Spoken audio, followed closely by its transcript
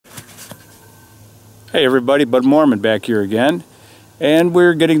Hey everybody, Bud Mormon back here again, and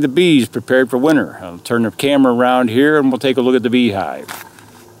we're getting the bees prepared for winter. I'll turn the camera around here and we'll take a look at the beehive.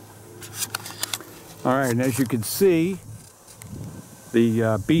 Alright, and as you can see,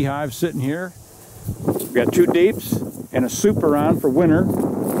 the beehive sitting here. We've got 2 deeps and a soup around for winter.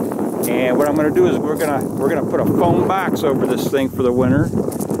 And what I'm going to do is we're gonna put a foam box over this thing for the winter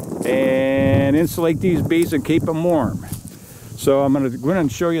and insulate these bees and keep them warm. So I'm going to go in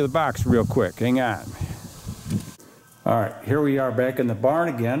and show you the box real quick. Hang on. Alright, here we are back in the barn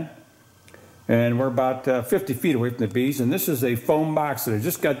again. And we're about 50 feet away from the bees. And this is a foam box that I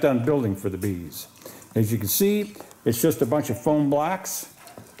just got done building for the bees. As you can see, it's just a bunch of foam blocks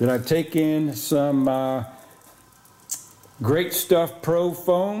that I've taken some Great Stuff Pro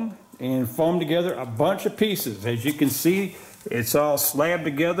foam and foamed together a bunch of pieces. As you can see, it's all slabbed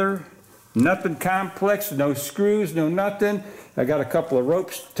together. Nothing complex, no screws, no nothing. I got a couple of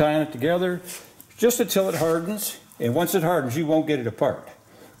ropes tying it together just until it hardens. And once it hardens, you won't get it apart.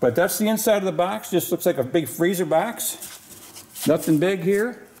 But that's the inside of the box. Just looks like a big freezer box. Nothing big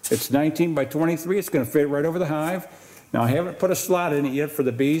here. It's 19 by 23. It's going to fit right over the hive. Now I haven't put a slot in it yet for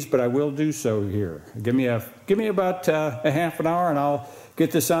the bees, but I will do so here. Give me about a half an hour, and I'll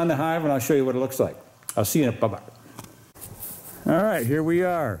get this on the hive, and I'll show you what it looks like. I'll see you in a bye-bye. All right, here we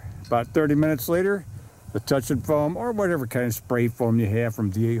are. About 30 minutes later, the touch and foam, or whatever kind of spray foam you have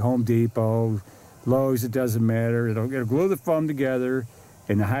from Home Depot, Lowe's, it doesn't matter. It'll glue the foam together,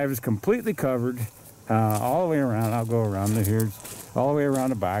 and the hive is completely covered all the way around. I'll go around here, all the way around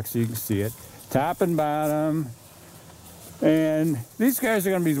the box so you can see it, top and bottom. And these guys are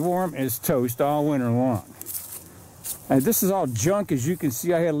going to be warm as toast all winter long. And this is all junk, as you can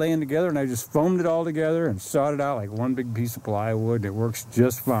see. I had laying together, and I just foamed it all together and sawed it out like one big piece of plywood. It works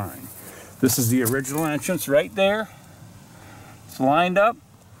just fine. This is the original entrance right there. It's lined up.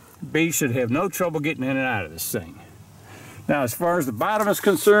 Bees should have no trouble getting in and out of this thing. Now, as far as the bottom is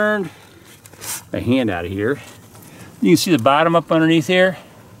concerned, a hand out of here. You can see the bottom up underneath here.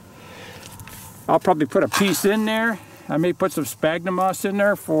 I'll probably put a piece in there. I may put some sphagnum moss in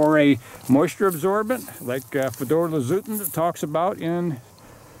there for a moisture absorbent, like Fedor Lazutin talks about in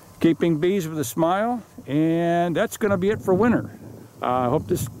Keeping Bees with a Smile. And that's going to be it for winter. I hope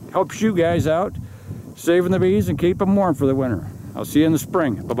this helps you guys out, saving the bees and keep them warm for the winter. I'll see you in the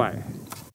spring. Bye-bye.